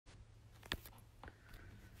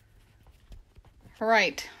All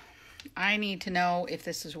right, I need to know if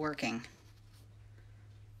this is working.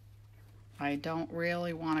 I don't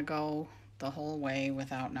really want to go the whole way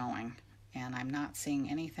without knowing, and I'm not seeing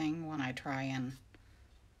anything when I try and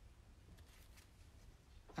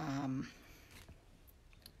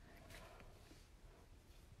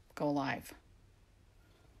go live.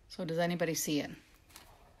 So does anybody see it?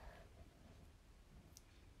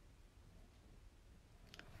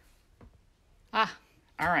 All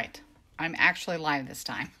right. I'm actually live this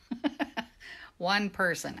time. One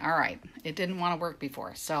person. All right. It didn't want to work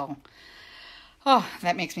before. So,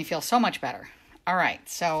 that makes me feel so much better. All right.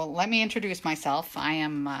 So let me introduce myself. I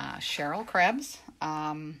am Cheryl Krebs.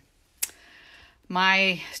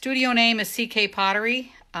 My studio name is CK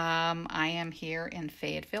Pottery. I am here in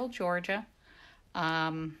Fayetteville, Georgia.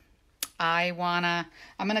 I'm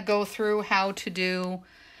going to go through how to do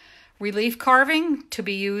relief carving to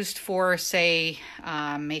be used for, say,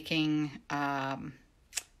 making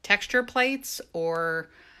texture plates or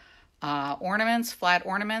ornaments, flat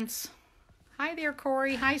ornaments. Hi there,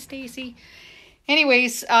 Corey. Hi, Stacy.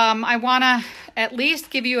 Anyways, I want to at least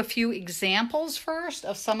give you a few examples first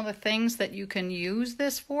of some of the things that you can use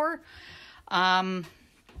this for. I'm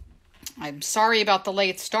sorry about the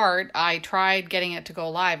late start. I tried getting it to go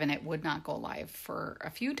live and it would not go live for a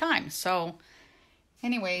few times. So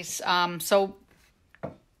anyways, so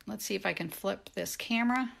let's see if I can flip this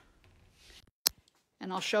camera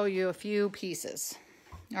and I'll show you a few pieces.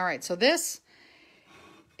 All right, so this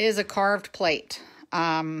is a carved plate.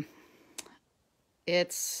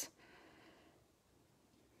 It's,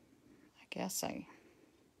 there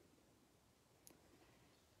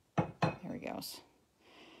he goes.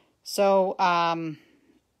 So, I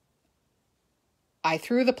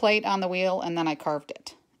threw the plate on the wheel and then I carved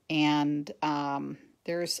it. And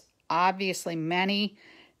there's obviously many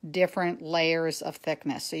different layers of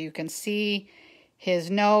thickness. So you can see his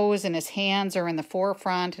nose and his hands are in the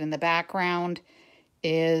forefront, and in the background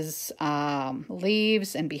is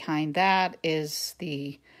leaves, and behind that is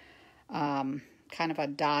the kind of a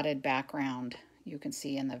dotted background you can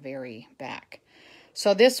see in the very back.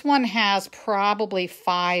 So this one has probably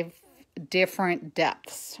 5 different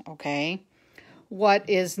depths, okay? What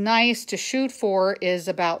is nice to shoot for is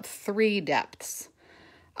about 3 depths.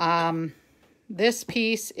 This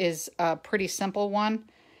piece is a pretty simple one.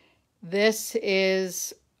 This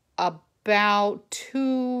is about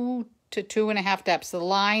 2 to 2.5 depths. The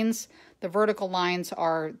lines, the vertical lines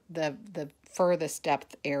are the furthest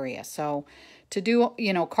depth area. So to do,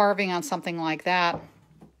 carving on something like that,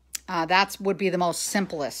 that would be the most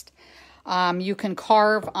simplest. You can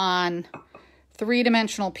carve on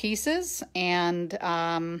 3-dimensional pieces,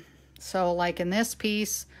 and so like in this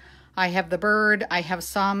piece I have the bird, I have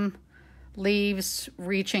some leaves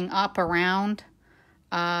reaching up around,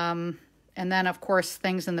 and then of course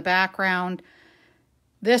things in the background.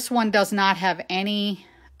 This one does not have any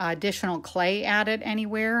additional clay added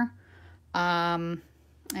anywhere, and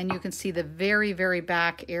you can see the very, very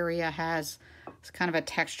back area has kind of a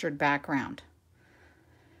textured background.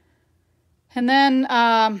 And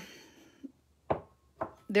then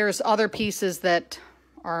there's other pieces that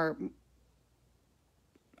are,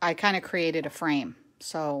 I kind of created a frame,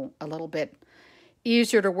 so a little bit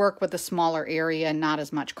easier to work with a smaller area and not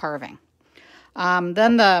as much carving.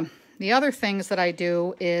 Then the other things that I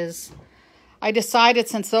do is I decided,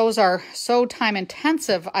 since those are so time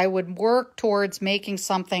intensive, I would work towards making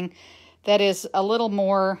something that is a little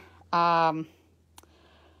more in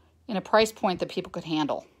a price point that people could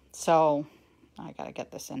handle. So I got to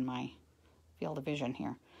get this in my field of vision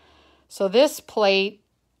here. So this plate,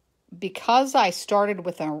 because I started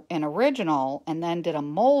with an original and then did a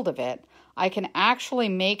mold of it, I can actually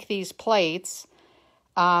make these plates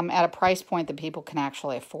at a price point that people can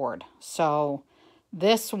actually afford. So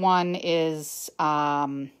this one is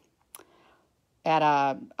at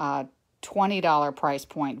a $20 price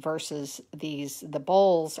point versus the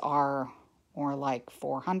bowls are more like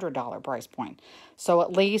 $400 price point. So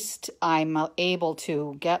at least I'm able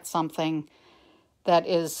to get something that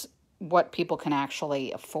is what people can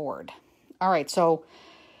actually afford. All right, so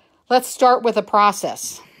let's start with the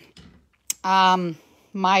process.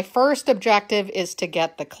 My first objective is to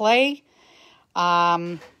get the clay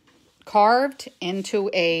carved into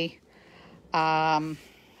a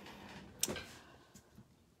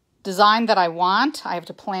design that I want. I have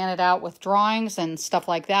to plan it out with drawings and stuff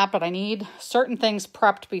like that, but I need certain things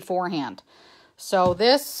prepped beforehand. So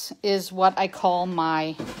this is what I call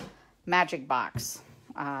my magic box.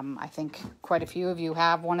 I think quite a few of you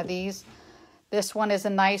have one of these. This one is a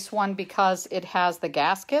nice one because it has the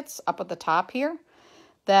gaskets up at the top here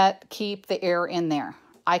that keep the air in there.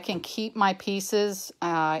 I can keep my pieces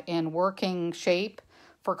in working shape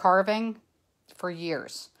for carving for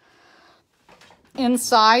years.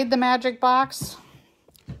 Inside the magic box,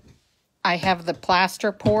 I have the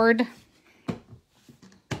plaster poured.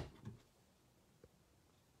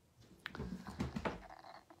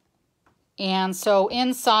 And so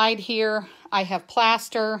inside here, I have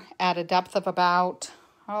plaster at a depth of about,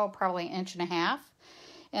 probably 1.5 inches.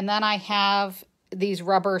 And then I have these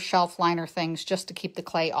rubber shelf liner things just to keep the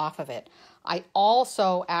clay off of it. I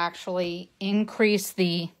also actually increase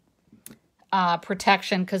the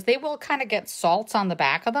protection because they will kind of get salts on the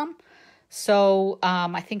back of them. So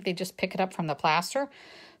I think they just pick it up from the plaster.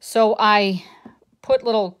 So I put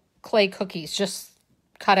little clay cookies, just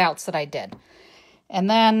cutouts that I did. And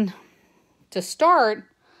then to start,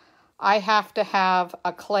 I have to have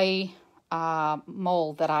a clay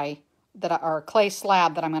mold or a clay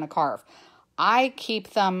slab that I'm going to carve. I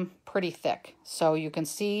keep them pretty thick, so you can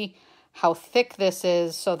see how thick this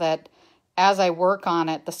is so that as I work on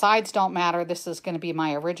it, the sides don't matter. This is going to be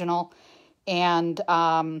my original, and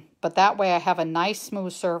but that way I have a nice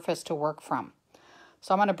smooth surface to work from.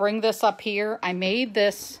 So I'm going to bring this up here. I made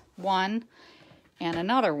this one and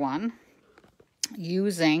another one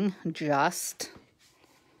using just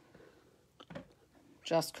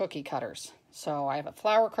cookie cutters. So I have a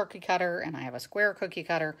flower cookie cutter and I have a square cookie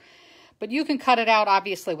cutter, but you can cut it out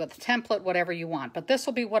obviously with a template, whatever you want. But this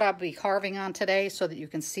will be what I'll be carving on today so that you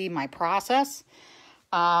can see my process.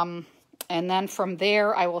 And then from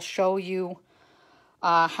there, I will show you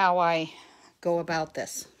how I go about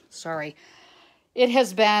this. Sorry. It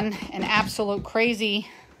has been an absolute crazy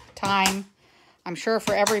time, I'm sure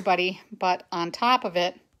for everybody, but on top of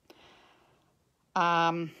it,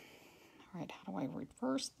 all right, how do I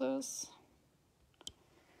reverse this?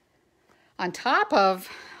 On top of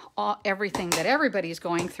everything that everybody's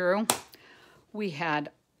going through, we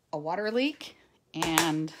had a water leak,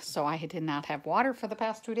 and so I did not have water for the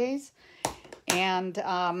past 2 days, and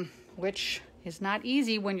which is not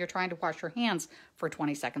easy when you're trying to wash your hands for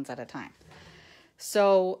 20 seconds at a time.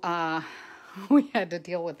 So we had to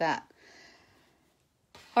deal with that.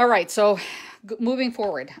 All right, so moving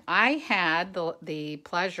forward, I had the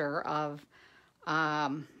pleasure of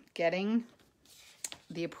getting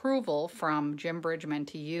the approval from Jim Bridgman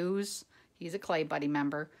to use, he's a Clay Buddy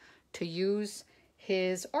member, to use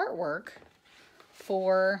his artwork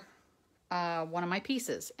for one of my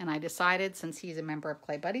pieces. And I decided, since he's a member of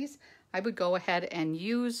Clay Buddies, I would go ahead and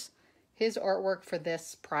use his artwork for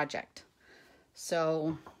this project.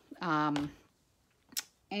 So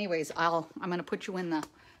anyways, I'm going to put you in the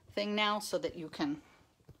thing now so that you can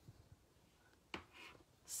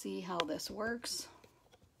see how this works.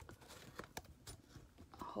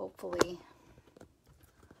 Hopefully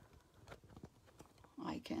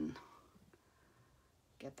I can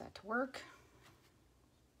get that to work.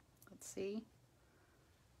 Let's see.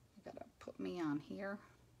 You gotta put me on here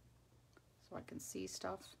so I can see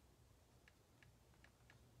stuff.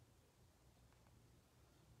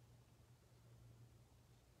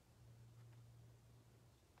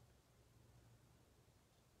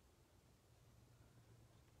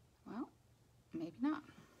 Well, maybe not.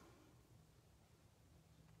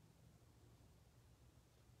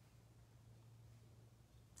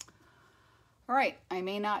 All right, I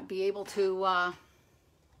may not be able to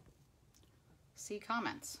see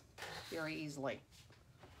comments very easily.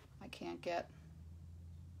 I can't get...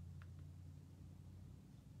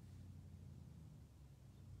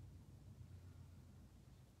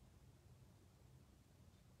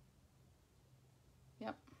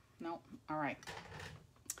 Yep, no, all right.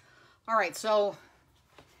 All right, so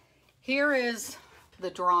here is the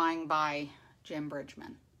drawing by Jim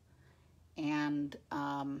Bridgman, and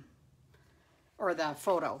or the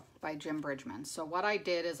photo by Jim Bridgman. So what I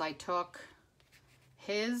did is I took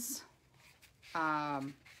his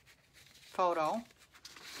photo,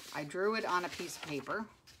 I drew it on a piece of paper,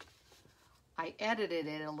 I edited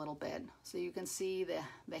it a little bit, so you can see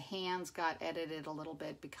the hands got edited a little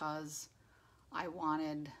bit because I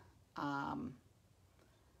wanted, I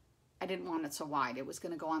didn't want it so wide. It was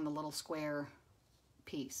going to go on the little square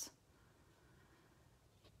piece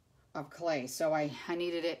of clay, so I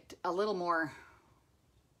needed it a little more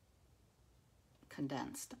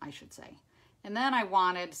condensed, I should say. And then I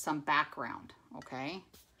wanted some background, okay?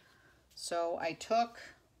 So I took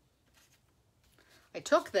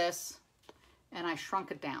this and I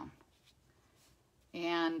shrunk it down.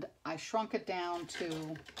 And I shrunk it down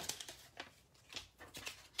to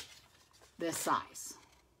this size,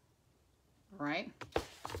 right?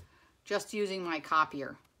 Just using my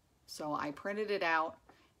copier. So I printed it out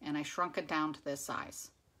and I shrunk it down to this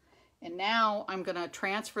size. And now I'm going to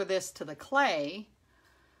transfer this to the clay.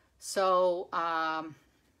 So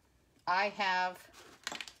I have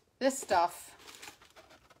this stuff,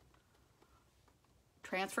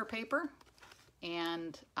 transfer paper,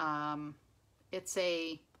 and it's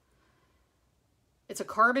a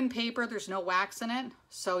carbon paper. There's no wax in it,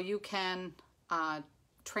 so you can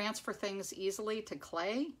transfer things easily to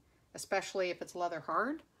clay, especially if it's leather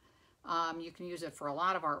hard. You can use it for a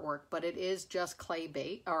lot of artwork, but it is just clay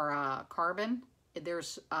bait or carbon.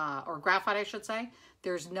 There's or graphite, I should say.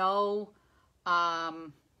 There's no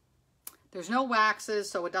waxes,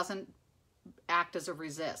 so it doesn't act as a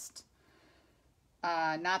resist.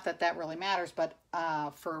 Not that that really matters, but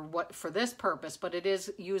for this purpose, but it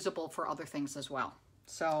is usable for other things as well.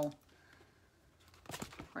 So, all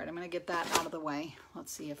right, I'm going to get that out of the way.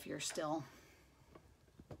 Let's see if you're still.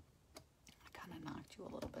 I kind of knocked you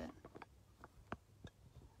a little bit.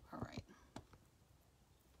 All right.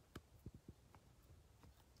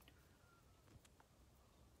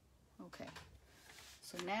 Okay.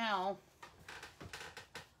 So now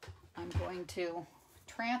I'm going to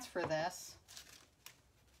transfer this.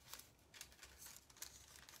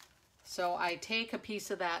 So I take a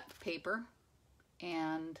piece of that paper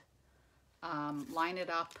and line it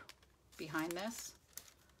up behind this.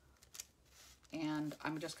 And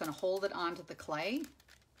I'm just going to hold it onto the clay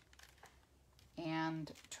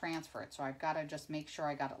and transfer it. So I've got to just make sure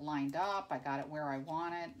I got it lined up. I got it where I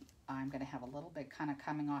want it. I'm going to have a little bit kind of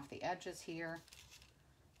coming off the edges here.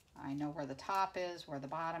 I know where the top is, where the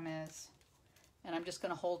bottom is. And I'm just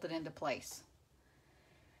going to hold it into place.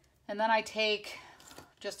 And then I take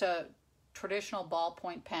just a traditional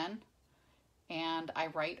ballpoint pen and I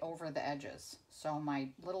write over the edges. So my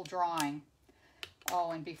little drawing,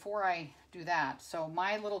 oh, and before I do that, so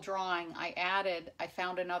my little drawing, I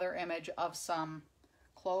found another image of some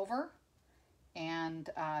clover and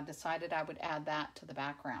decided I would add that to the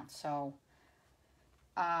background. So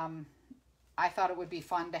I thought it would be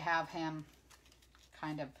fun to have him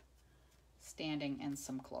kind of standing in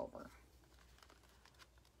some clover.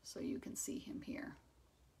 So you can see him here.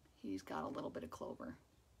 He's got a little bit of clover.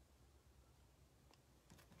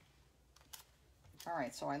 All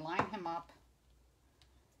right, so I line him up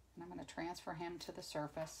and I'm going to transfer him to the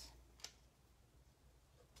surface.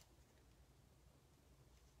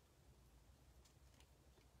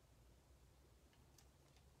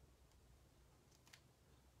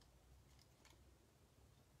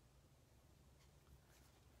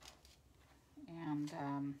 And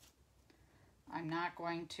I'm not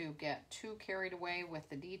going to get too carried away with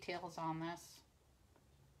the details on this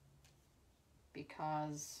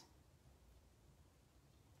because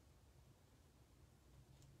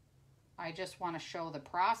I just want to show the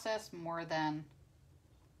process more than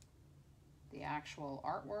the actual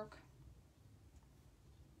artwork.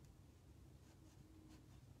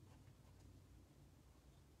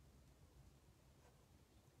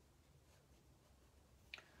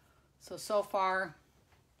 So far,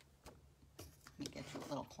 let me get you a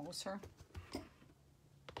little closer.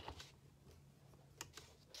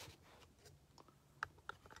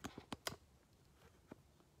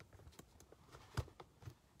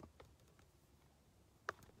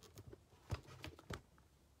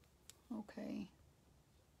 Okay.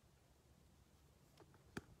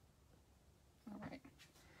 All right.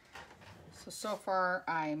 So far,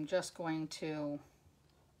 I'm just going to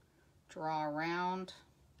draw around.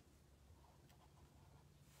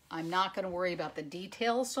 I'm not going to worry about the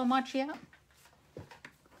details so much yet.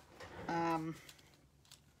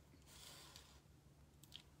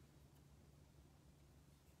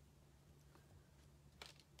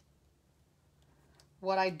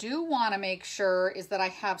 What I do want to make sure is that I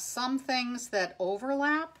have some things that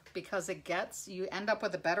overlap because you end up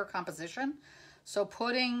with a better composition. So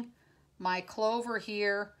putting my clover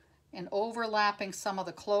here and overlapping some of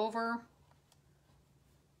the clover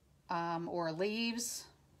or leaves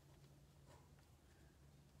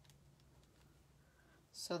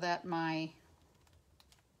so that my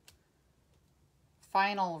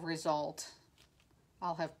final result,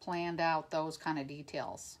 I'll have planned out those kind of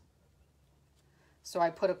details. So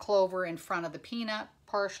I put a clover in front of the peanut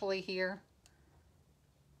partially here.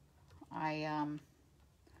 I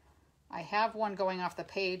have one going off the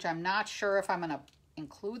page. I'm not sure if I'm going to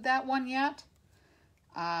include that one yet.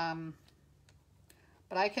 But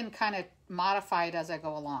I can kind of modify it as I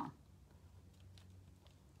go along.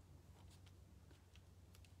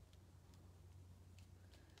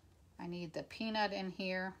 I need the peanut in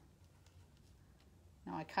here.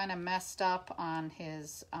 Now I kind of messed up on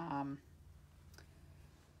his,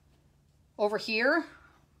 over here,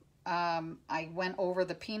 I went over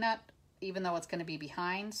the peanut even though it's going to be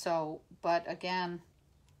behind. So, but again,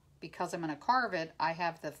 because I'm going to carve it, I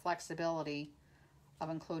have the flexibility of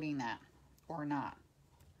including that or not.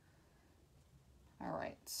 All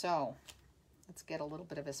right, so let's get a little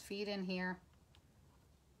bit of his feet in here.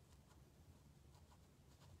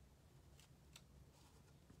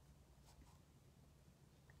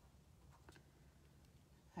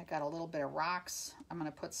 I got a little bit of rocks. I'm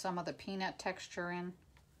going to put some of the peanut texture in.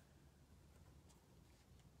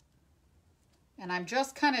 And I'm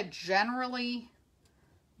just kind of generally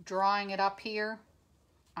drawing it up here.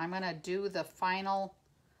 I'm going to do the final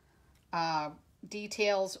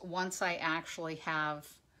details once I actually have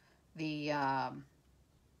the,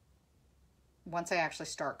 once I actually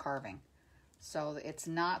start carving. So it's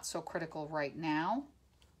not so critical right now.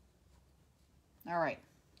 All right,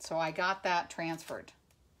 so I got that transferred.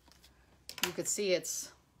 You could see it's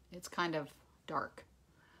kind of dark.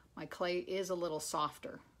 My clay is a little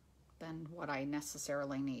softer than what I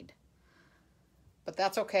necessarily need. But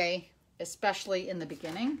that's okay, especially in the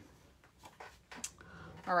beginning.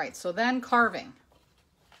 All right, so then carving.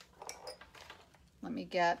 Let me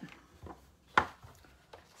get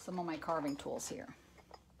some of my carving tools here.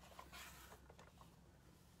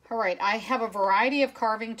 All right, I have a variety of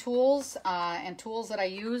carving tools and tools that I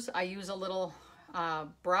use. I use a little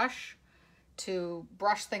brush to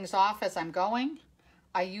brush things off as I'm going.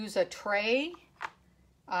 I use a tray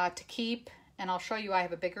to keep, and I'll show you I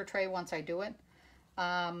have a bigger tray once I do it.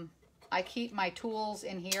 I keep my tools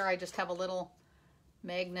in here. I just have a little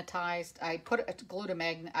magnetized, I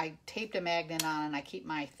taped a magnet on, and I keep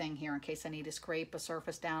my thing here in case I need to scrape a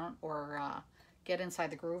surface down or get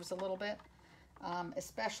inside the grooves a little bit.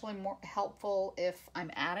 Especially more helpful if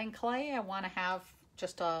I'm adding clay. I want to have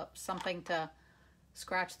just something to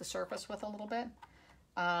scratch the surface with a little bit.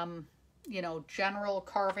 You know, general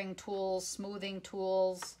carving tools, smoothing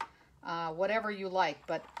tools, whatever you like.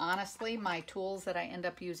 But honestly, my tools that I end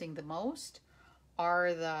up using the most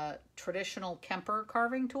are the traditional Kemper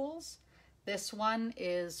carving tools. This one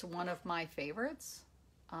is one of my favorites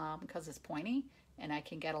because it's pointy and I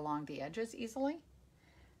can get along the edges easily.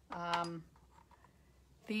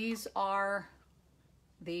 These are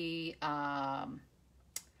the, I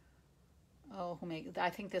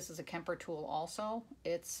think this is a Kemper tool also.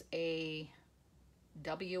 It's a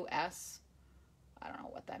WS. I don't know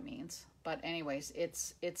what that means. But anyways,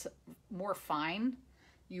 it's more fine.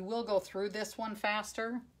 You will go through this one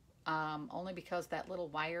faster, only because that little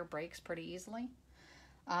wire breaks pretty easily.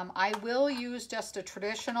 I will use just a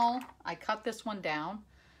traditional, I cut this one down,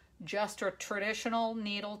 just a traditional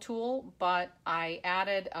needle tool, but I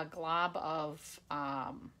added a glob of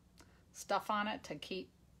stuff on it to keep,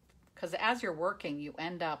 because as you're working, you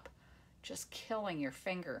end up just killing your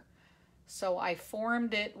finger. So I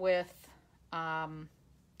formed it with some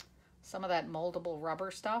of that moldable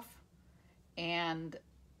rubber stuff, and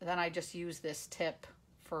then I just use this tip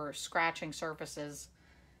for scratching surfaces.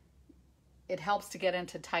 It helps to get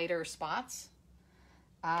into tighter spots.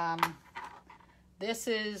 This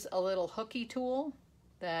is a little hooky tool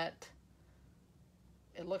that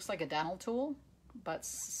it looks like a dental tool, but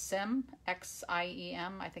Sim,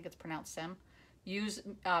 X-I-E-M, I think it's pronounced Sim,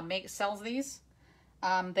 sells these.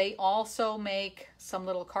 They also make some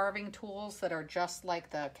little carving tools that are just like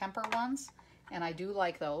the Kemper ones, and I do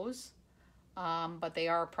like those, but they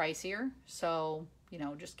are pricier, so you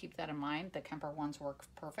know, just keep that in mind. The Kemper ones work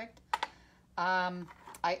perfect.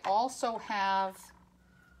 I also have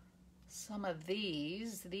some of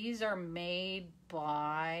these. These are made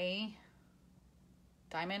by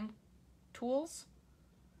Diamond Tools,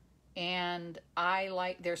 and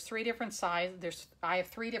there's 3 different sizes. I have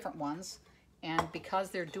 3 different ones, and because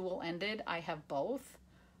they're dual-ended, I have both.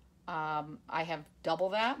 I have double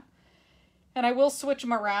that, and I will switch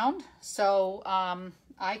them around. So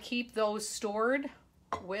I keep those stored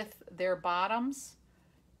with their bottoms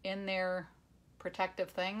in their protective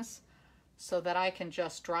things so that I can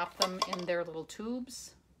just drop them in their little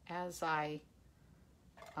tubes as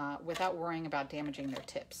without worrying about damaging their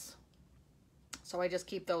tips. So I just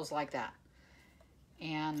keep those like that.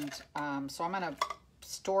 And so I'm gonna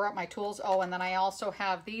store up my tools. Oh, and then I also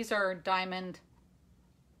have, these are diamond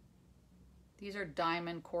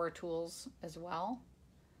core tools as well.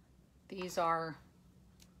 These are,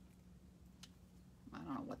 I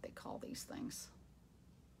don't know what they call these things,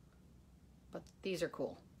 but these are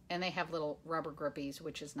cool. And they have little rubber grippies,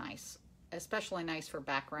 which is nice, especially nice for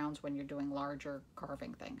backgrounds when you're doing larger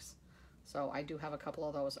carving things. So I do have a couple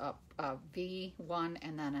of those up, a V1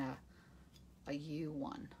 and then a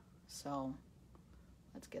U1. So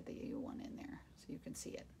let's get the U1 in there so you can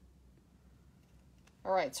see it.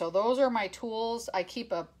 All right, so those are my tools. I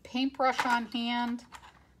keep a paintbrush on hand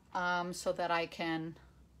so that I can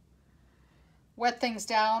wet things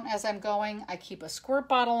down as I'm going. I keep a squirt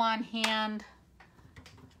bottle on hand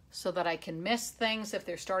so that I can mist things if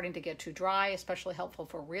they're starting to get too dry, especially helpful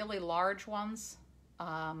for really large ones.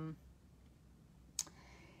 And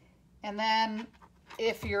then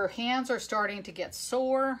if your hands are starting to get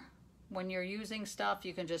sore when you're using stuff,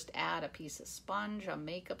 you can just add a piece of sponge, a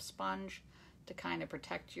makeup sponge, to kind of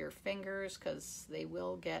protect your fingers because they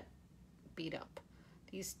will get beat up.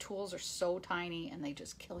 These tools are so tiny and they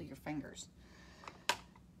just kill your fingers.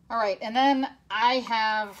 All right, and then I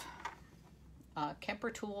have a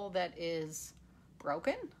Kemper tool that is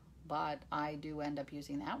broken, but I do end up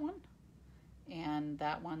using that one. And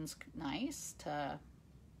that one's nice and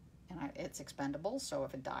it's expendable, so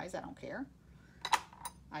if it dies, I don't care.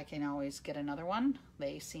 I can always get another one.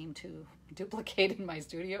 They seem to duplicate in my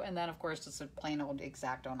studio. And then, of course, it's a plain old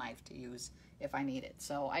X-Acto knife to use if I need it.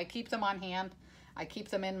 So I keep them on hand. I keep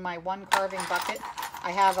them in my one carving bucket.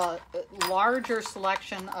 I have a larger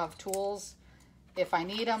selection of tools if I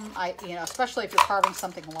need them. Especially if you're carving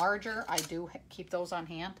something larger, I do keep those on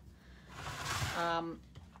hand.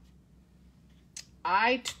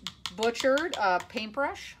 I butchered a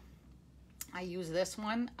paintbrush. I use this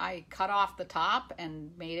one. I cut off the top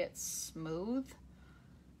and made it smooth.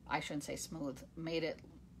 I shouldn't say smooth.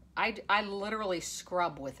 I literally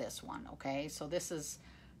scrub with this one, okay? So this is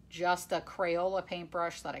just a Crayola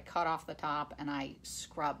paintbrush that I cut off the top and I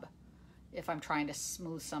scrub if I'm trying to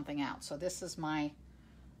smooth something out. So this is my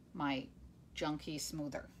junky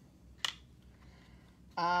smoother.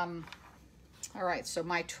 All right, so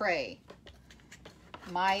my tray.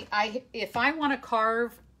 If I want to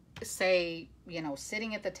carve, say,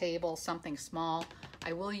 sitting at the table, something small,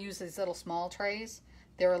 I will use these little small trays.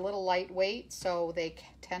 They're a little lightweight, so they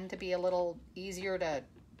tend to be a little easier to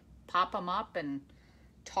pop them up and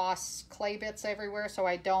toss clay bits everywhere, so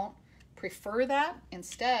I don't prefer that.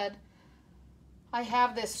 Instead, I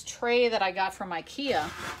have this tray that I got from IKEA,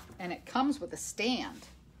 and it comes with a stand,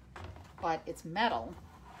 but it's metal,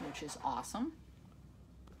 which is awesome.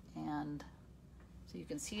 And so you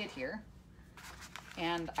can see it here.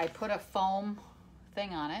 And I put a foam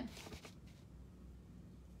thing on it.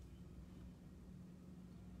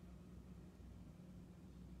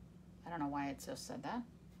 I don't know why it just said that.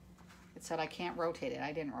 It said I can't rotate it.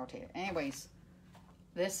 I didn't rotate it. Anyways,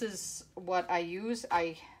 this is what I use.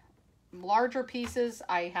 Larger pieces,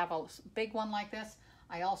 I have a big one like this.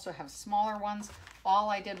 I also have smaller ones. All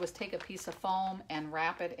I did was take a piece of foam and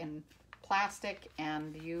wrap it in plastic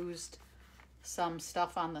and used some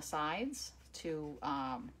stuff on the sides to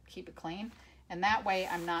keep it clean. And that way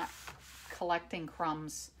I'm not collecting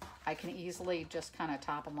crumbs. I can easily just kind of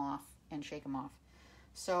top them off and shake them off.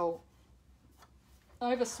 So I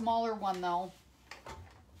have a smaller one though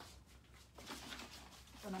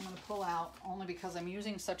that I'm going to pull out only because I'm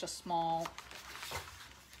using such a small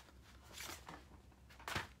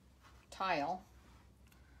tile.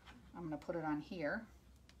 I'm going to put it on here,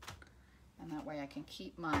 and that way I can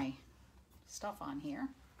keep my stuff on here.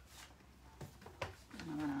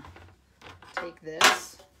 And I'm going to take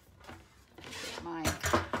this, get my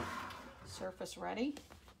surface ready,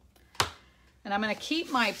 and I'm going to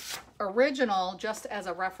keep my original just as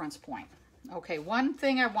a reference point. Okay, one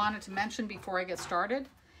thing I wanted to mention before I get started,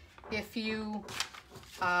 if you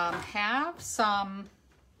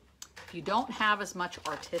if you don't have as much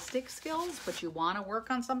artistic skills, but you want to work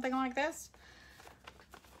on something like this,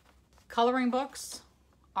 coloring books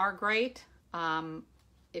are great.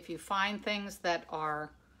 If you find things that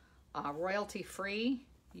are royalty free,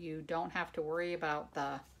 you don't have to worry about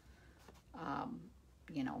the,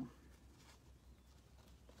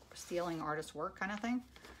 stealing artist work kind of thing.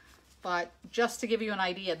 But just to give you an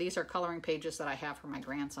idea, these are coloring pages that I have for my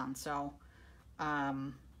grandson. So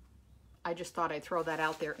I just thought I'd throw that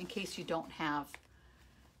out there in case you don't have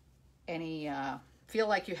any, feel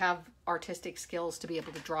like you have artistic skills to be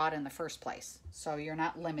able to draw it in the first place. So you're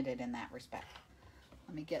not limited in that respect.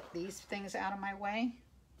 Let me get these things out of my way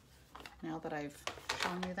now that I've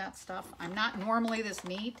shown you that stuff. I'm not normally this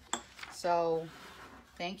neat, so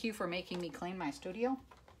thank you for making me clean my studio.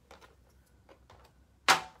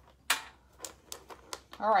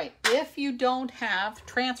 All right, if you don't have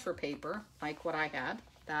transfer paper, like what I had,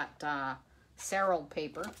 that Cheryl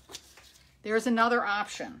paper, there's another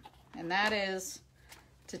option, and that is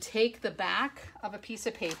to take the back of a piece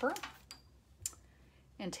of paper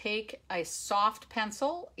and take a soft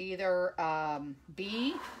pencil, either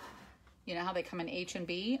B, you know how they come in H and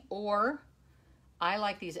B, or I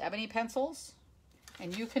like these ebony pencils,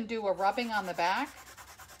 and you can do a rubbing on the back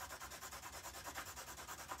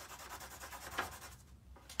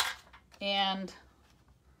And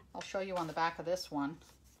I'll show you on the back of this one.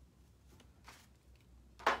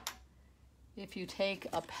 If you take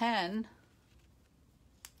a pen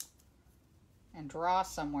and draw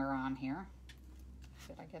somewhere on here,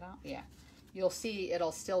 did I get out? Yeah. You'll see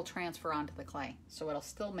it'll still transfer onto the clay. So it'll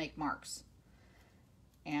still make marks.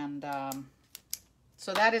 And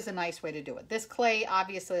so that is a nice way to do it. This clay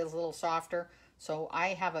obviously is a little softer. So I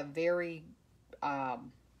have a very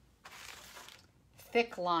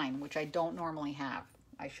thick line, which I don't normally have.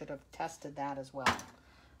 I should have tested that as well.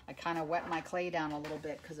 I kind of wet my clay down a little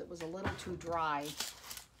bit because it was a little too dry.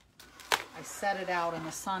 I set it out in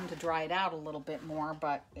the sun to dry it out a little bit more,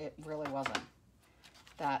 but it really wasn't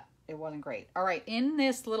it wasn't great. All right, in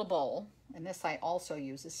this little bowl, and this I also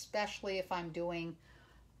use, especially if I'm doing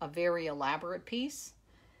a very elaborate piece.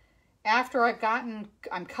 After I'm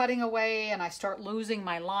cutting away and I start losing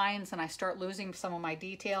my lines and I start losing some of my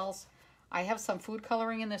details, I have some food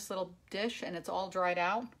coloring in this little dish and it's all dried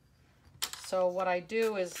out. So what I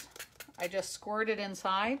do is I just squirt it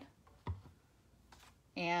inside,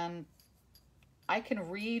 and I can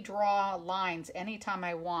redraw lines anytime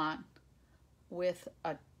I want with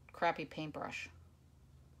a crappy paintbrush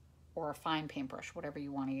or a fine paintbrush, whatever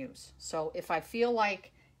you want to use. So if I feel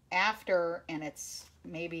like after and it's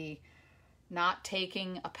maybe not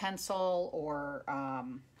taking a pencil or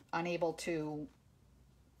unable to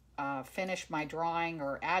finish my drawing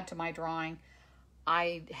or add to my drawing,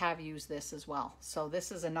 I have used this as well. So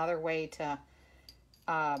this is another way to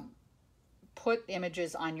put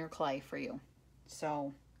images on your clay for you.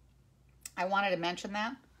 So I wanted to mention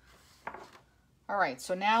that. All right,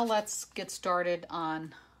 so now let's get started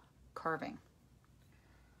on carving.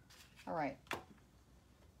 All right.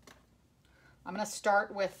 I'm going to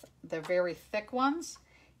start with the very thick ones.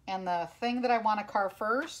 And the thing that I want to carve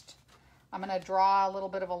first, I'm going to draw a little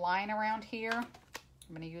bit of a line around here. I'm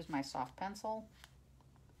going to use my soft pencil.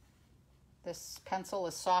 This pencil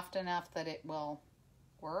is soft enough that it will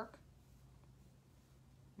work.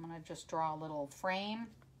 I'm going to just draw a little frame.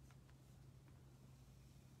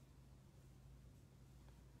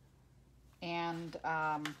 And,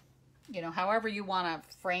 you know, however you want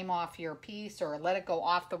to frame off your piece or let it go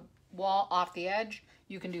off the wall, off the edge,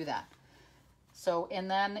 you can do that. So, and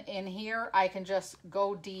then in here, I can just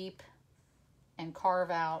go deep and carve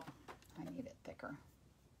out, I need it thicker.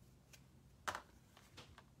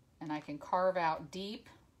 And I can carve out deep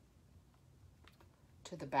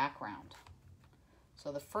to the background.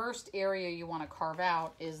 So the first area you want to carve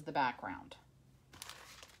out is the background.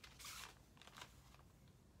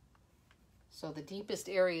 So the deepest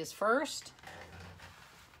area is first.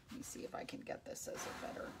 Let me see if I can get this as a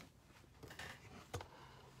better.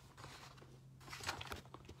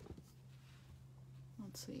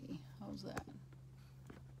 Let's see, how's that?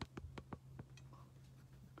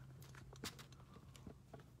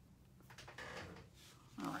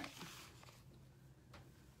 All right.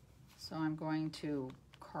 So I'm going to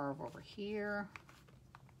carve over here.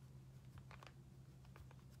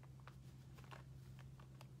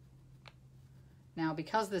 Now,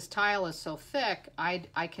 because this tile is so thick,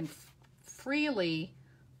 I can freely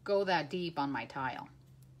go that deep on my tile.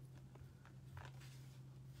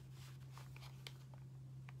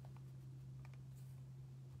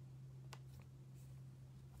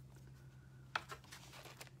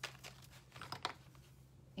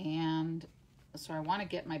 And so I want to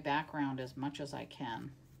get my background as much as I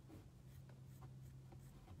can.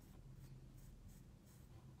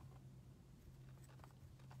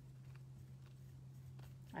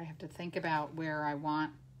 I have to think about where I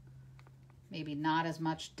want maybe not as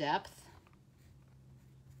much depth.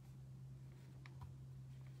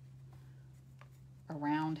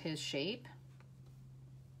 Around his shape.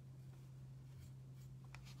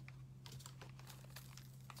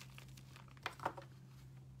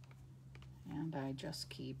 And I just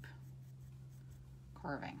keep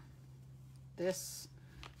carving. This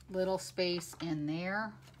little space in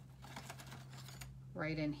there,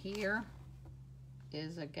 right in here,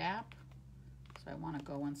 is a gap. So I want to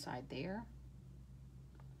go inside there.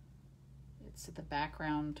 It's the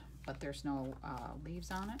background, but there's no leaves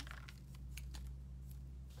on it.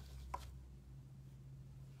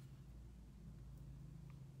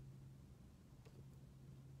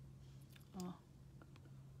 Oh.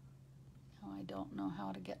 Now I don't know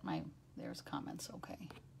how to get my, there's comments, okay.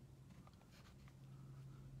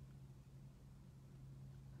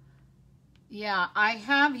 Yeah, I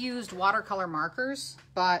have used watercolor markers,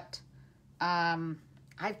 but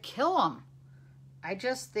I kill them.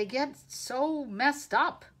 They get so messed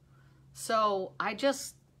up. So I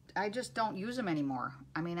just don't use them anymore.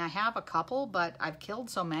 I mean, I have a couple, but I've killed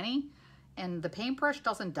so many, and the paintbrush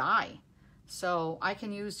doesn't die. So I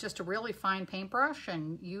can use just a really fine paintbrush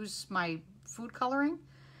and use my food coloring.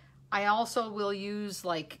 I also will use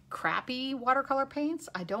like crappy watercolor paints.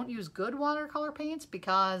 I don't use good watercolor paints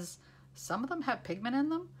because some of them have pigment in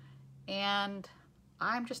them, and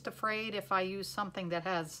I'm just afraid if I use something that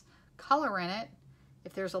has color in it,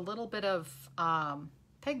 if there's a little bit of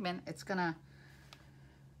pigment, it's gonna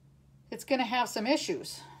have some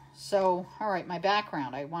issues. So, all right, my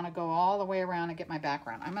background. I want to go all the way around and get my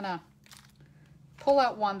background. I'm gonna pull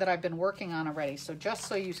out one that I've been working on already. So just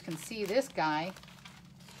so you can see this guy,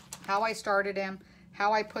 how I started him,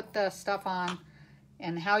 how I put the stuff on,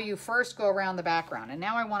 and how you first go around the background. And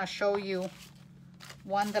now I want to show you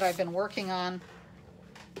one that I've been working on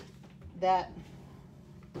that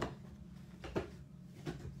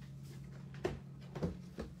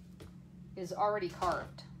is already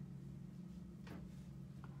carved,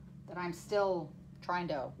 that I'm still trying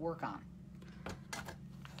to work on.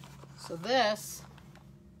 So this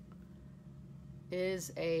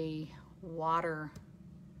is a water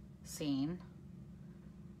scene,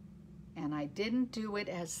 and I didn't do it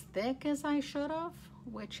as thick as I should have,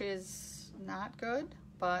 which is not good,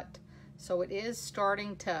 but so it is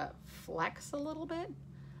starting to flex a little bit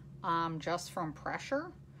just from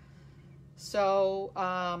pressure. So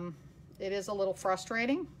it is a little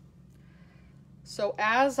frustrating. So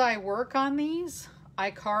as I work on these,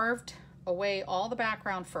 I carved away all the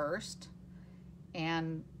background first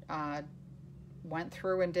and went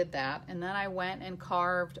through and did that. And then I went and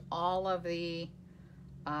carved all of the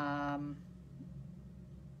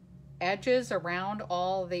edges around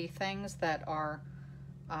all the things that are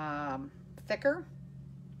thicker,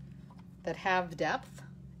 that have depth,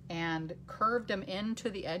 and curved them into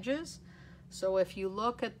the edges. So if you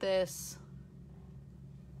look at this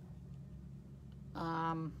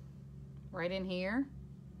right in here,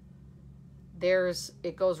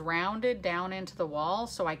 it goes rounded down into the wall,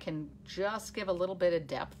 so I can just give a little bit of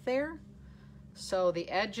depth there. So the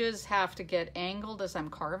edges have to get angled as I'm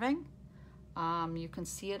carving. You can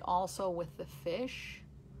see it also with the fish.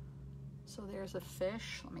 So there's a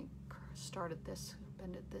fish. Let me start at this,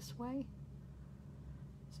 bend it this way.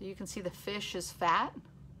 So you can see the fish is fat,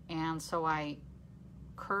 and so I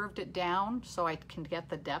curved it down so I can get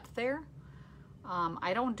the depth there.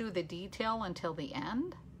 I don't do the detail until the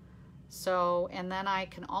end. So, and then I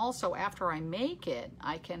can also, after I make it,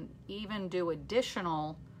 I can even do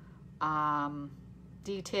additional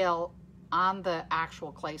detail on the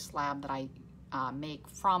actual clay slab that I make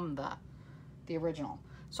from the original.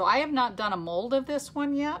 So I have not done a mold of this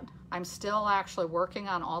one yet. I'm still actually working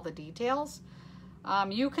on all the details.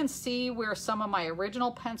 You can see where some of my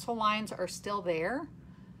original pencil lines are still there.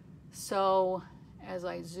 So as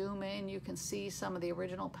I zoom in, you can see some of the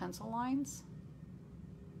original pencil lines.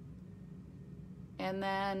 And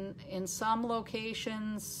then in some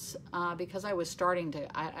locations, because I was starting to,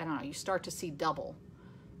 I don't know, you start to see double.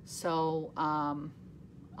 So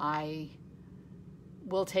I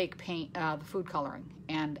will take paint, the food coloring.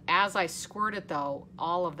 And as I squirt it though,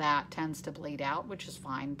 all of that tends to bleed out, which is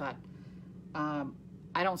fine, but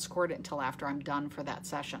I don't squirt it until after I'm done for that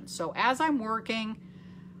session. So as I'm working,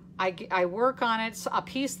 I work on it. So a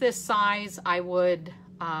piece this size, I would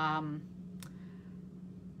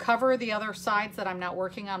cover the other sides that I'm not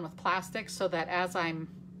working on with plastic, so that as I'm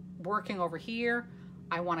working over here,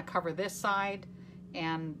 I want to cover this side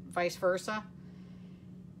and vice versa.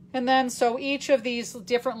 And then so each of these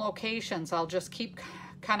different locations, I'll just keep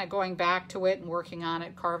kind of going back to it and working on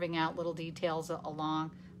it, carving out little details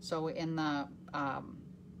along. So in the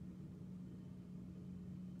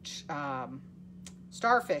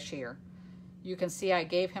starfish here, you can see I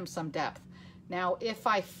gave him some depth. Now, if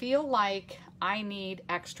I feel like I need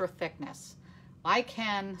extra thickness, I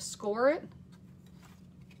can score it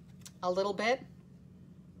a little bit.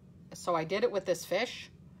 So I did it with this fish.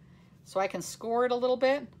 So I can score it a little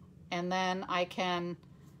bit, and then I can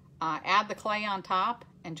add the clay on top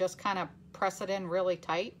and just kind of press it in really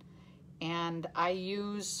tight. And I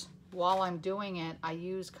use, while I'm doing it, I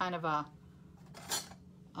use kind of a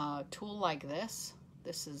tool like this.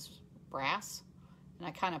 This is brass. And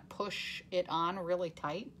I kind of push it on really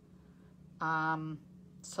tight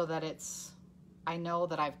so that I know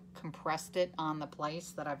that I've compressed it on the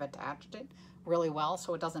place that I've attached it really well,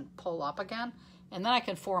 so it doesn't pull up again. And then I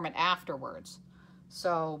can form it afterwards.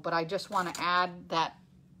 So, but I just want to add that,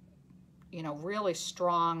 you know, really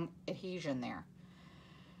strong adhesion there.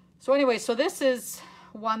 So anyway, so this is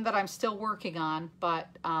one that I'm still working on, but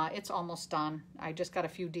it's almost done. I just got a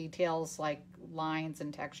few details like lines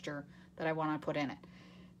and texture that I want to put in it.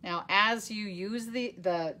 Now, as you use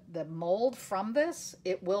the mold from this,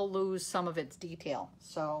 it will lose some of its detail.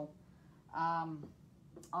 So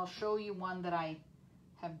I'll show you one that I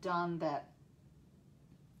have done that.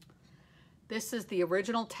 This is the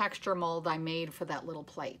original texture mold I made for that little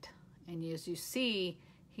plate. And as you see,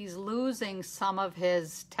 he's losing some of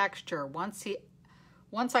his texture. Once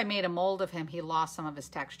I made a mold of him, he lost some of his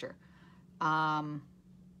texture.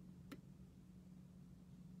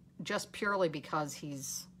 Just purely because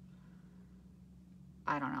he's,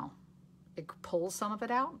 I don't know, it pulls some of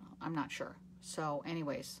it out. I'm not sure. So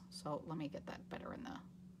anyways, so let me get that better in the,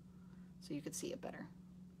 so you could see it better.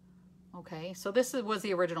 Okay, so this was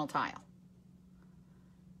the original tile.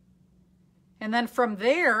 And then from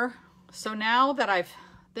there, so now that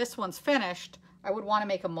this one's finished, I would want to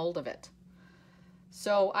make a mold of it.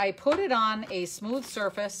 So I put it on a smooth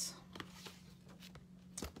surface,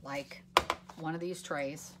 like one of these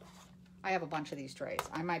trays. I have a bunch of these trays.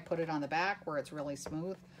 I might put it on the back where it's really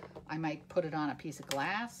smooth. I might put it on a piece of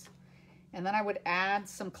glass. And then I would add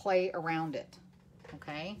some clay around it,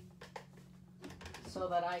 okay? So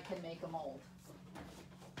that I can make a mold.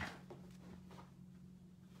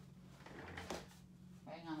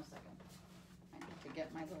 Hang on a second. I need to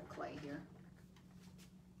get my little clay here.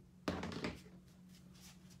 I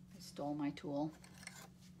stole my tool.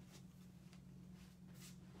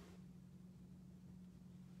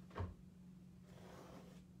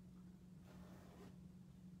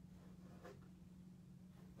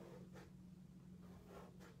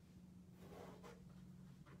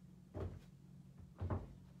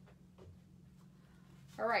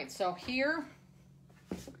 All right, so here,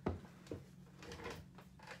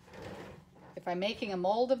 if I'm making a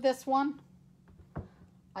mold of this one,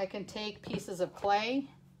 I can take pieces of clay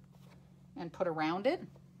and put around it.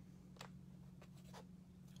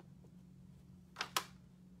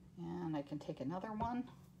 And I can take another one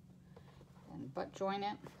and butt join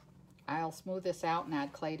it. I'll smooth this out and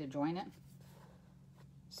add clay to join it.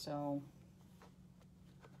 So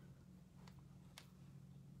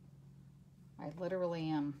I literally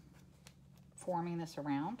am forming this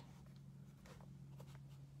around.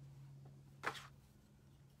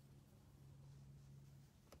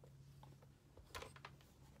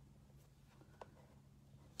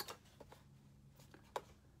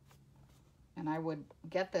 And I would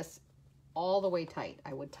get this all the way tight.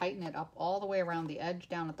 I would tighten it up all the way around the edge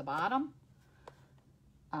down at the bottom.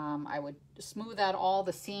 I would smooth out all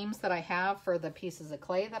the seams that I have for the pieces of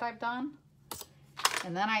clay that I've done.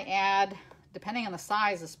 And then I add, depending on the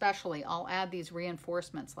size especially, I'll add these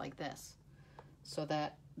reinforcements like this so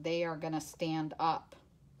that they are going to stand up.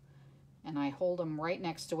 And I hold them right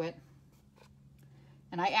next to it.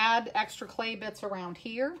 And I add extra clay bits around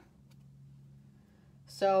here.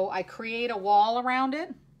 So I create a wall around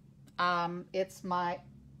it.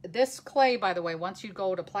 This clay, by the way, once you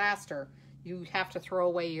go to plaster, you have to throw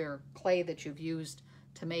away your clay that you've used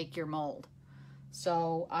to make your mold.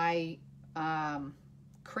 So I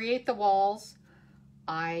create the walls.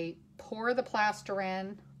 I pour the plaster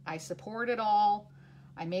in. I support it all.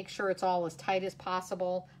 I make sure it's all as tight as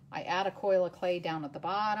possible. I add a coil of clay down at the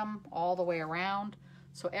bottom, all the way around.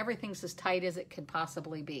 So everything's as tight as it could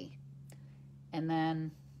possibly be. And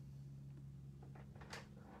then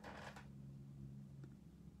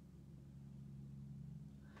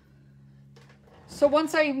so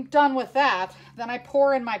once I'm done with that, then I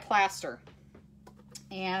pour in my plaster.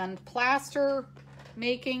 And plaster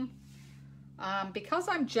making, because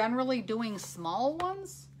I'm generally doing small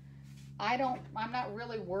ones, I'm not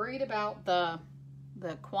really worried about the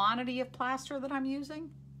quantity of plaster that I'm using.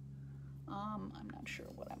 I'm not sure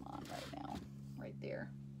what I'm on right now. Right there.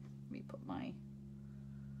 Let me put my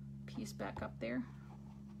piece back up there.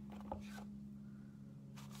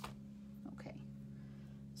 Okay.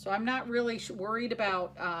 So I'm not really worried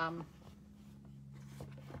about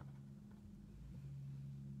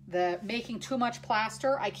making too much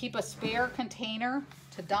plaster. I keep a spare container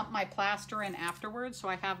to dump my plaster in afterwards. So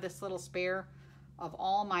I have this little spare of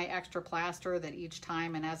all my extra plaster that each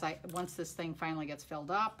time, and once this thing finally gets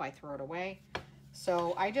filled up, I throw it away.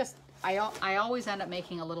 So I always end up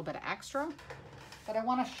making a little bit of extra, but I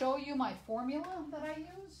want to show you my formula that I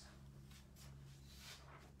use.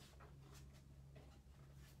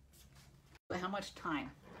 How much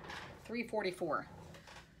time? 3:44.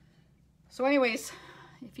 So anyways,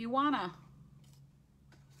 if you want to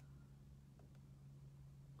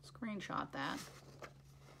screenshot that,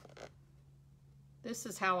 this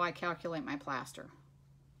is how I calculate my plaster.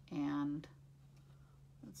 And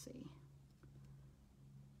let's see.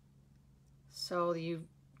 So you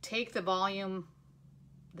take the volume,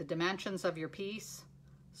 the dimensions of your piece.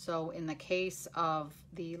 So in the case of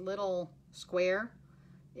the little square,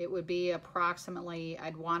 it would be approximately,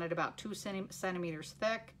 I'd want it about 2 centimeters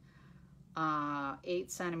thick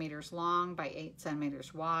 8 centimeters long by 8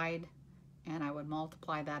 centimeters wide, and I would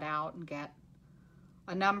multiply that out and get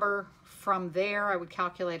a number. From there, I would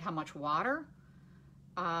calculate how much water,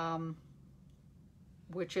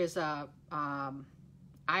 which is I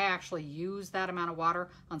actually use that amount of water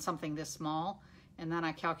on something this small, and then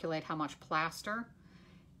I calculate how much plaster,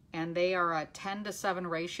 and they are a 10:7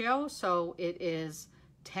 ratio, so it is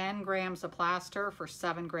 10 grams of plaster for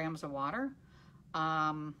 7 grams of water,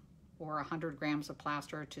 or 100 grams of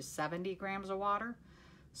plaster to 70 grams of water,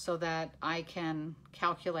 so that I can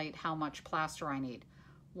calculate how much plaster I need.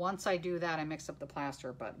 Once I do that, I mix up the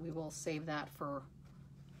plaster, but we will save that for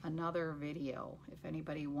another video. If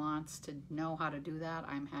anybody wants to know how to do that,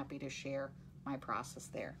 I'm happy to share my process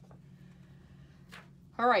there.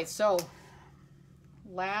 All right, so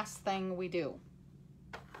last thing we do.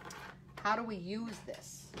 How do we use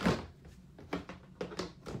this?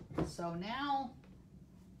 So now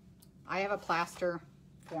I have a plaster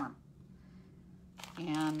form,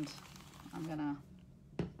 and I'm gonna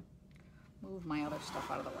move my other stuff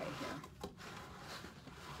out of the way here.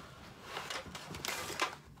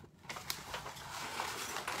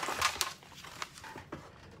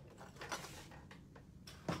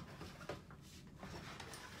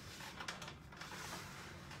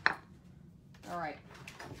 All right.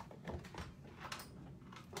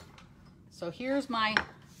 So here's my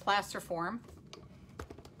plaster form.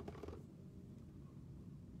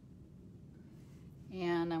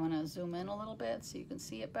 And I'm going to zoom in a little bit so you can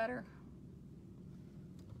see it better.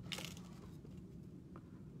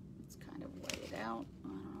 Let's kind of weigh it out. I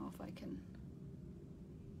don't know if I can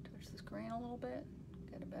touch this grain a little bit,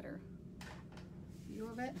 get a better view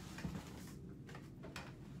of it.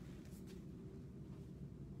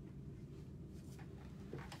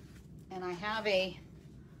 And I have a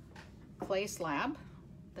clay slab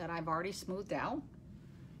that I've already smoothed out,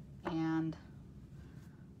 and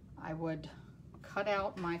I would cut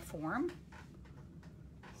out my form.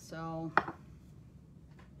 So I'm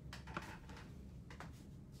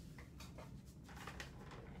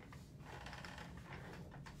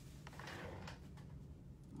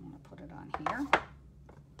going to put it on here.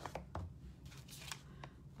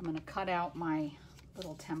 I'm going to cut out my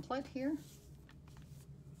little template here.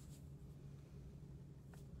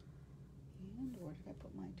 And where did I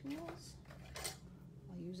put my tools?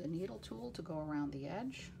 I'll use a needle tool to go around the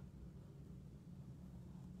edge.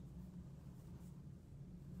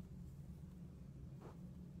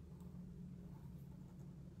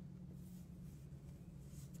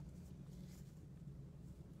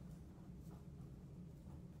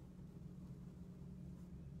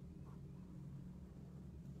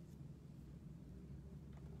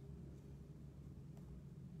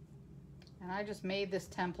 And I just made this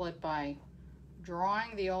template by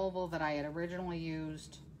drawing the oval that I had originally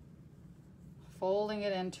used, folding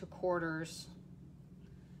it into quarters,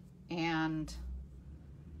 and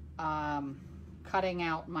cutting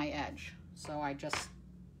out my edge. So I just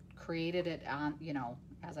created it on, you know,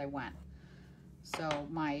 as I went. So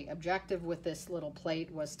my objective with this little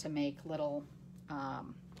plate was to make little,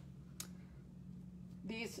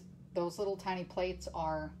 those little tiny plates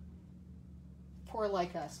are for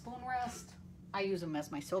like a spoon rest. I use them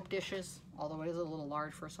as my soap dishes, although it is a little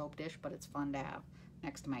large for a soap dish, but it's fun to have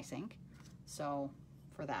next to my sink. So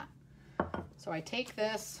for that. So I take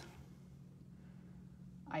this,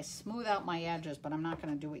 I smooth out my edges, but I'm not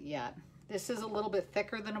going to do it yet. This is a little bit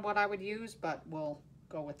thicker than what I would use, but we'll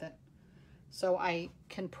go with it. So I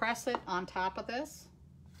can press it on top of this,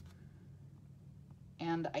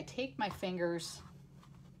 and I take my fingers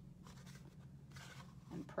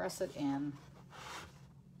and press it in.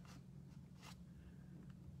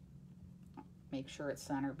 Make sure it's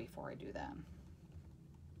centered before I do that.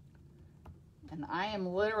 And I am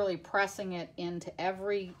literally pressing it into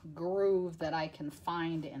every groove that I can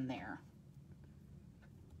find in there.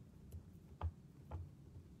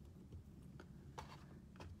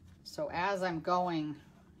 So as I'm going,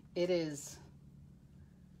 it is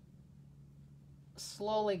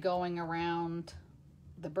slowly going around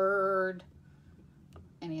the bird,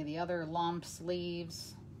 any of the other lumps,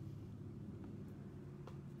 leaves.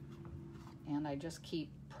 And I just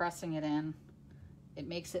keep pressing it in. It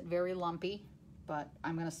makes it very lumpy, but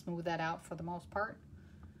I'm going to smooth that out for the most part.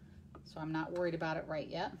 So I'm not worried about it right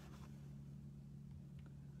yet.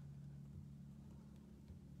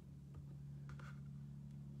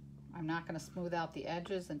 I'm not going to smooth out the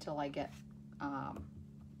edges until I get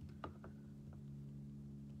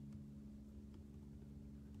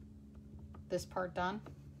this part done.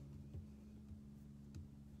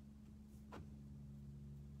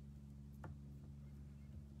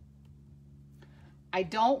 I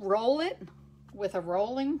don't roll it with a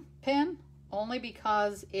rolling pin only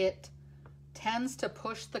because it tends to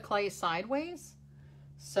push the clay sideways,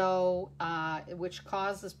 so which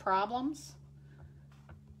causes problems,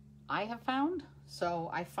 I have found. So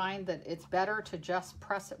I find that it's better to just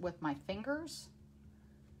press it with my fingers,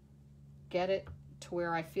 get it to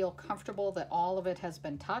where I feel comfortable that all of it has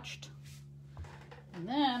been touched. And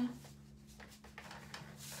then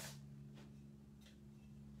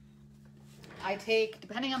I take,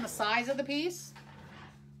 depending on the size of the piece,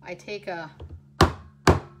 I take a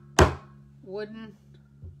wooden,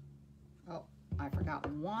 oh, I forgot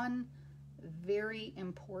one very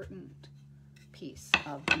important piece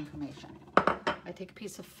of information. I take a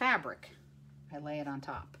piece of fabric, I lay it on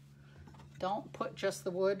top. Don't put just the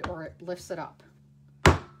wood or it lifts it up.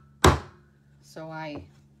 So I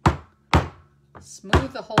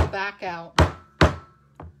smooth the whole back out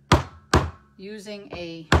using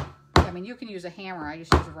a, I mean, you can use a hammer, I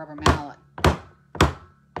just use a rubber mallet.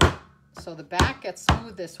 So the back gets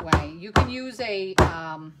smooth this way. You can use a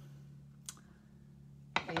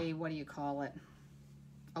what do you call it?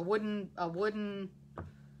 A wooden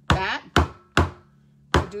bat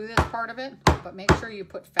to do this part of it, but make sure you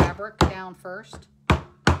put fabric down first.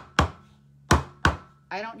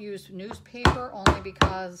 I don't use newspaper only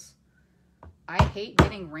because I hate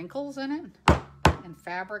getting wrinkles in it. In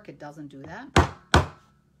fabric, it doesn't do that.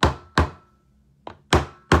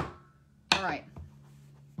 All right,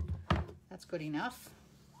 that's good enough.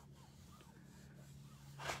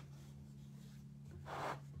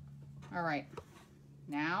 All right,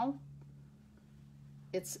 now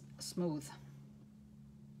it's smooth,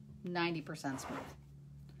 90% smooth.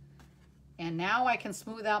 And now I can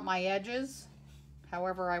smooth out my edges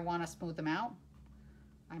however I want to smooth them out.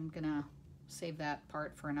 I'm gonna save that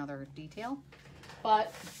part for another detail.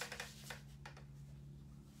 But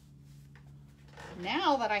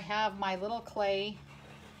now that I have my little clay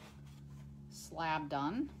slab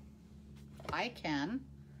done, I can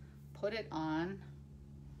put it on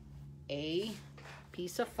a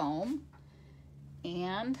piece of foam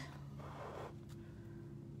and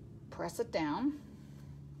press it down,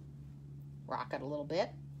 rock it a little bit.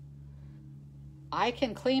 I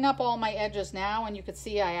can clean up all my edges now, and you can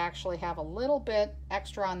see I actually have a little bit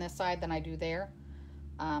extra on this side than I do there.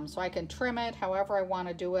 So I can trim it however I want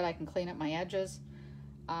to do it. I can clean up my edges.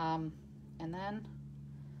 And then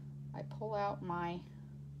I pull out my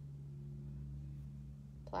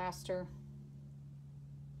plaster.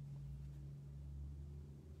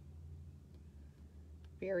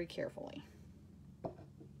 Very carefully.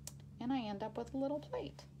 And I end up with a little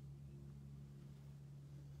plate.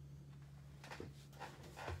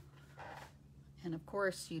 And of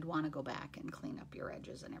course, you'd want to go back and clean up your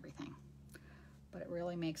edges and everything. But it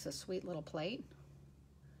really makes a sweet little plate.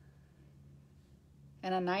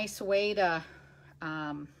 And a nice way to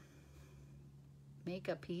make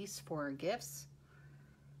a piece for gifts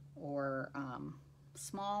or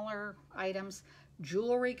smaller items.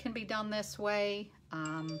 Jewelry can be done this way.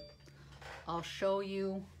 I'll show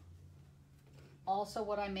you also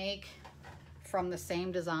what I make from the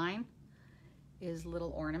same design is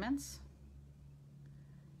little ornaments.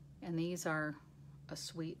 And these are a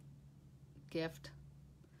sweet gift.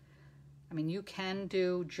 I mean, you can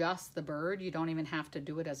do just the bird. You don't even have to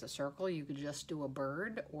do it as a circle. You could just do a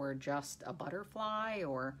bird or just a butterfly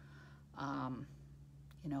or,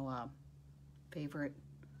 you know, a favorite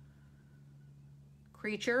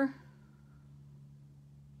creature,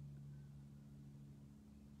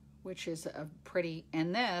 which is a pretty,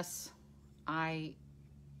 and this I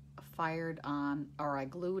fired on, or I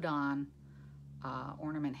glued on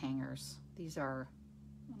ornament hangers. These are,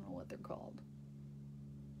 I don't know what they're called.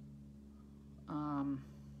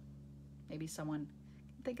 Maybe someone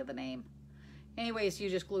can think of the name. Anyways, you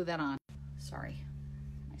just glue that on. Sorry,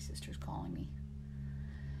 my sister's calling me.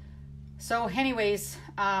 So anyways,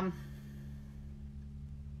 I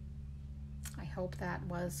hope that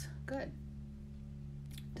was good.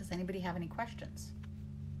 Does anybody have any questions?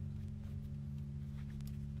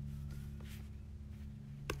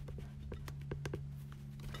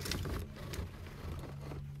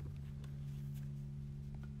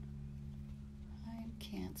 I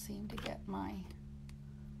can't seem to get my...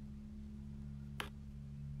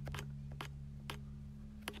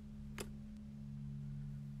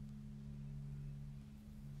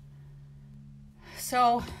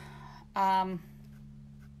 So, I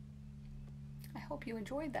hope you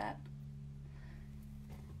enjoyed that.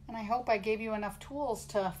 And I hope I gave you enough tools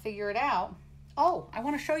to figure it out. Oh, I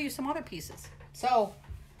want to show you some other pieces. So,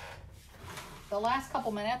 the last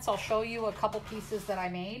couple minutes, I'll show you a couple pieces that I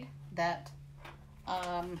made that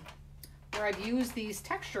where I've used these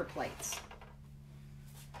texture plates,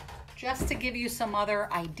 just to give you some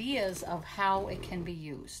other ideas of how it can be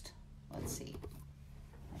used. Let's see.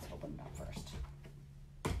 Let's open it up first.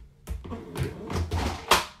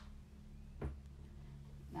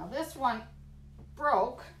 Now this one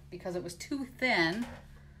broke because it was too thin.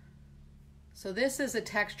 So this is a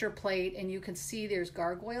texture plate, and you can see there's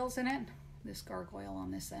gargoyles in it. This gargoyle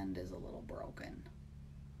on this end is a little broken,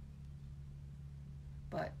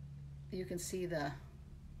 but you can see the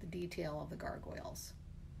detail of the gargoyles.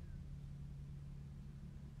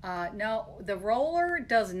 No, the roller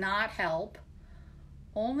does not help,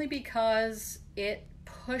 only because it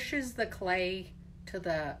pushes the clay to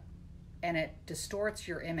the, and it distorts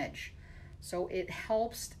your image. So it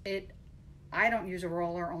helps it. I don't use a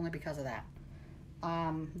roller only because of that.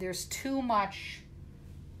 There's too much,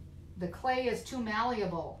 the clay is too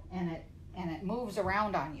malleable, and it moves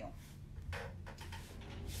around on you.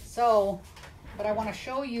 So, but I want to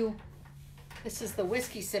show you, this is the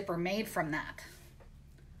whiskey sipper made from that.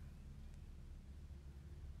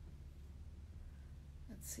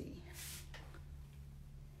 Let's see.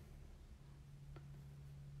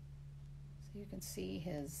 So you can see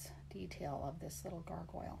his detail of this little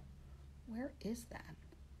gargoyle. Where is that?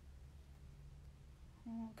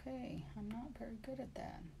 Okay, I'm not very good at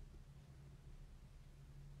that.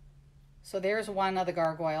 So there's one of the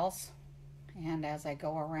gargoyles, and as I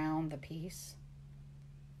go around the piece,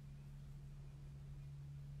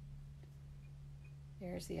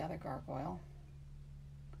 there's the other gargoyle.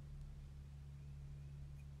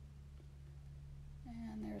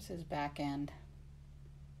 And there's his back end.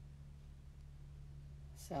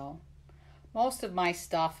 So most of my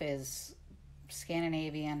stuff is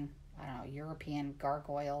Scandinavian, I don't know, European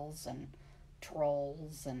gargoyles and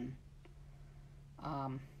trolls and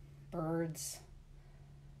birds.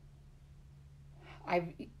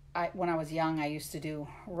 When I was young, I used to do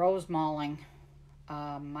rose mauling.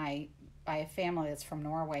 I have family that's from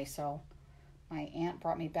Norway, so my aunt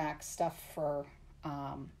brought me back stuff for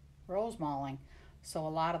rose mauling. So a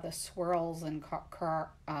lot of the swirls and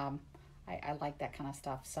I like that kind of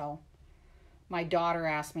stuff. So my daughter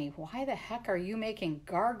asked me, "Why the heck are you making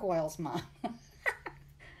gargoyles, Mom?"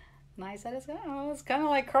 And I said, it's kind of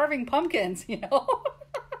like carving pumpkins, you know.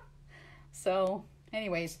 So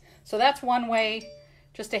anyways, so that's one way,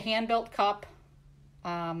 just a hand-built cup.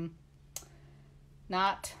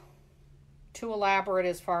 Not too elaborate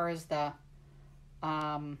as far as the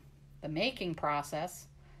making process,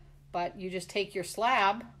 but you just take your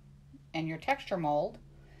slab and your texture mold.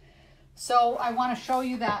 So I want to show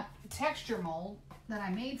you that texture mold that I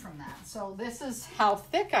made from that. So this is how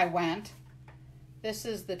thick I went. This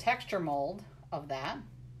is the texture mold of that.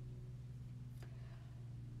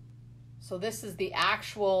 So this is the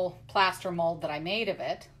actual plaster mold that I made of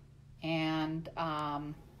it. And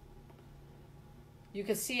you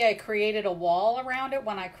can see I created a wall around it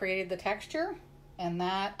when I created the texture, and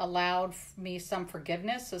that allowed me some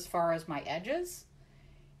forgiveness as far as my edges.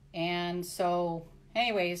 And so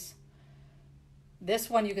anyways,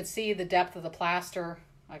 this one you can see the depth of the plaster.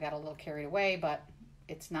 I got a little carried away, but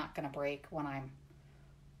it's not going to break when I'm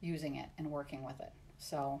using it and working with it.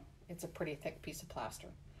 So it's a pretty thick piece of plaster.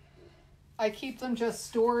 I keep them just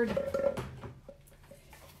stored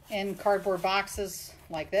in cardboard boxes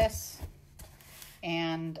like this,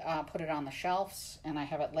 and put it on the shelves, and I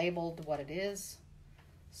have it labeled what it is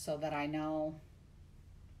so that I know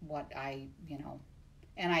what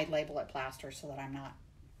and I label it plaster so that I'm not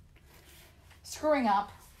screwing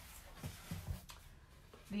up.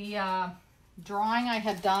 The drawing I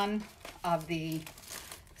had done of the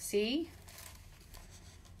sea,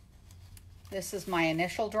 this is my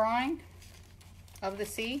initial drawing of the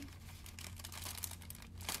sea,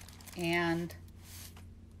 and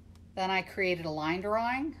then I created a line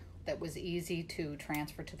drawing that was easy to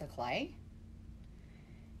transfer to the clay,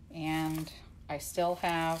 and I still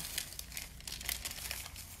have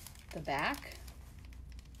the back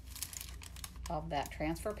of that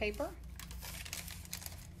transfer paper.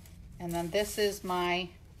 And then this is my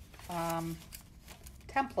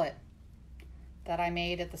template that I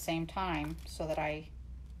made at the same time so that I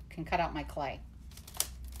can cut out my clay.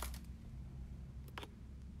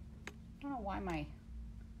 I don't know why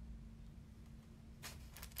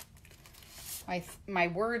my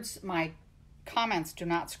words, my comments do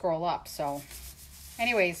not scroll up. So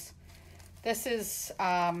anyways, this is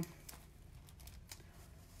how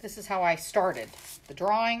I started the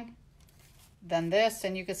drawing, then this,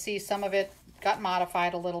 and you can see some of it got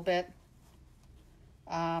modified a little bit,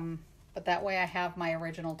 but that way I have my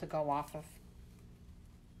original to go off of.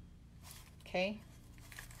 Okay.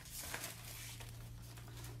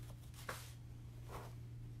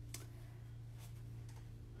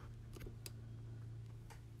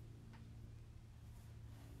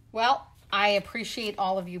 Well, I appreciate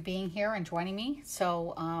all of you being here and joining me.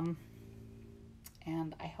 So,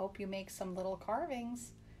 and I hope you make some little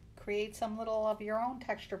carvings. Create some little of your own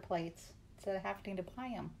texture plates instead of having to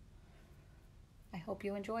buy them. I hope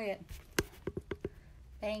you enjoy it.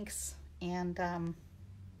 Thanks. And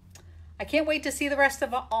I can't wait to see the rest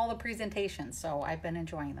of all the presentations. So I've been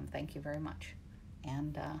enjoying them. Thank you very much.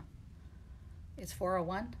 And it's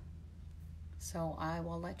 4:01. So I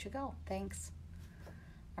will let you go. Thanks.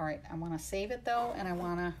 All right. I want to save it though, and I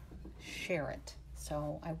want to share it.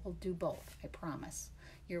 So I will do both. I promise.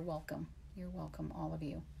 You're welcome. You're welcome, all of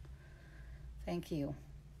you. Thank you.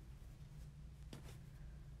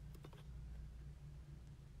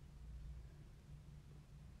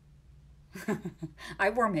 I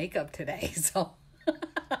wore makeup today, so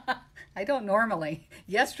I don't normally.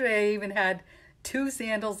 Yesterday I even had 2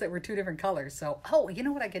 sandals that were 2 different colors. So, oh, you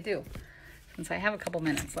know what I could do? Since I have a couple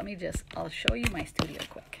minutes, I'll show you my studio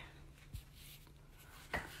quick.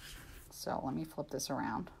 So let me flip this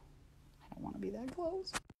around. I don't want to be that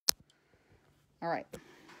close. All right.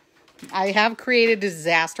 I have created a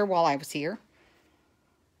disaster while I was here.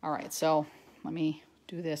 All right, so let me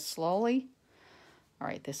do this slowly. All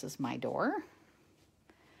right, this is my door.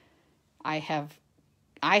 I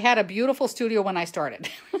had a beautiful studio when I started.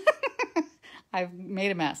 I've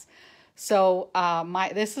made a mess. So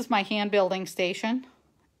this is my hand building station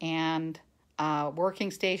and working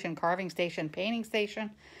station, carving station, painting station.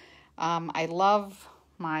 I love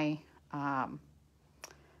my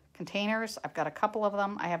containers. I've got a couple of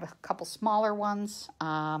them. I have a couple smaller ones.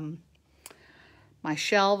 My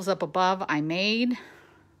shelves up above I made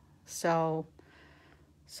so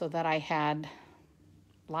that I had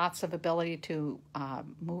lots of ability to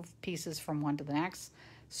move pieces from one to the next,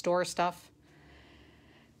 store stuff.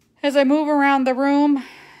 As I move around the room,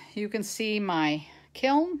 you can see my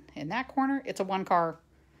kiln in that corner. It's a 1-car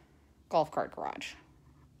golf cart garage.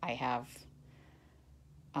 I have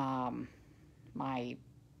my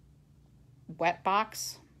wet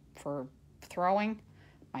box for throwing,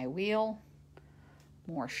 my wheel,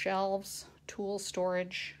 more shelves, tool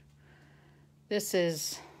storage. This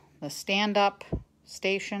is the stand-up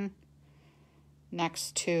station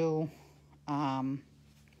next to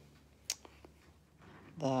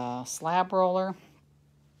the slab roller.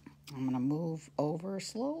 I'm going to move over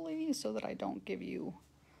slowly so that I don't get you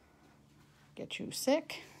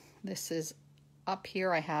sick. This is up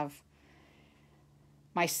here. I have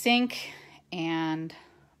my sink and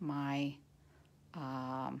my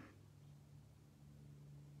plug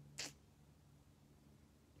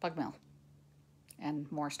mill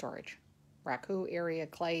and more storage. Raku area,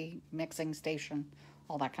 clay mixing station,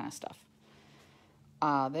 all that kind of stuff.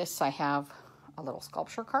 This I have a little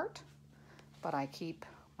sculpture cart, but I keep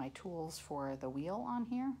my tools for the wheel on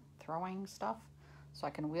here, throwing stuff, so I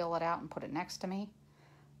can wheel it out and put it next to me.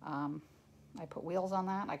 I put wheels on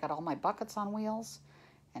that. I got all my buckets on wheels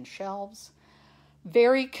and shelves.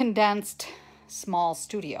 Very condensed, small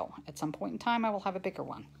studio. At some point in time, I will have a bigger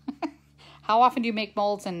one. How often do you make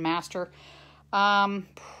molds and master?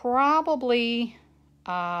 Probably,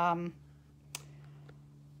 I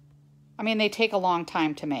mean, they take a long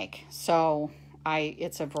time to make, so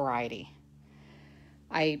it's a variety.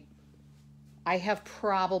 I have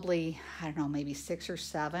probably, I don't know, maybe 6 or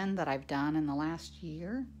 7 that I've done in the last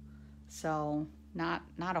year, so not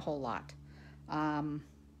a whole lot.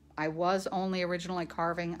 I was only originally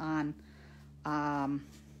carving on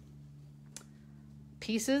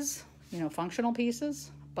pieces, functional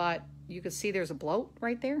pieces, but you can see there's a bloat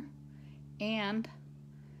right there, and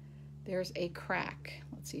there's a crack.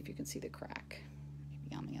 Let's see if you can see the crack.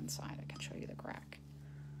 Maybe on the inside I can show you the crack.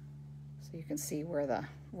 So you can see where the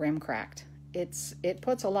rim cracked. It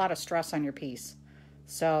puts a lot of stress on your piece.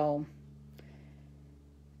 So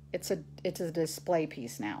it's a display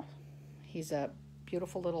piece now. He's a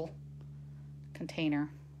beautiful little container.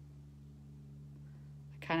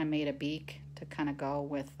 I kind of made a beak to kind of go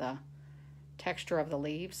with the texture of the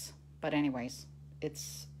leaves. But anyways,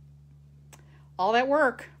 it's all that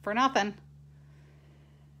work for nothing.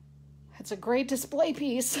 It's a great display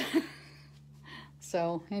piece.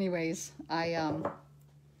 So anyways, I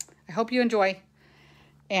hope you enjoy.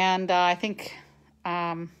 And I think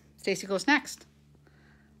Stacy goes next.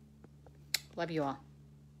 Love you all.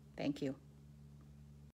 Thank you.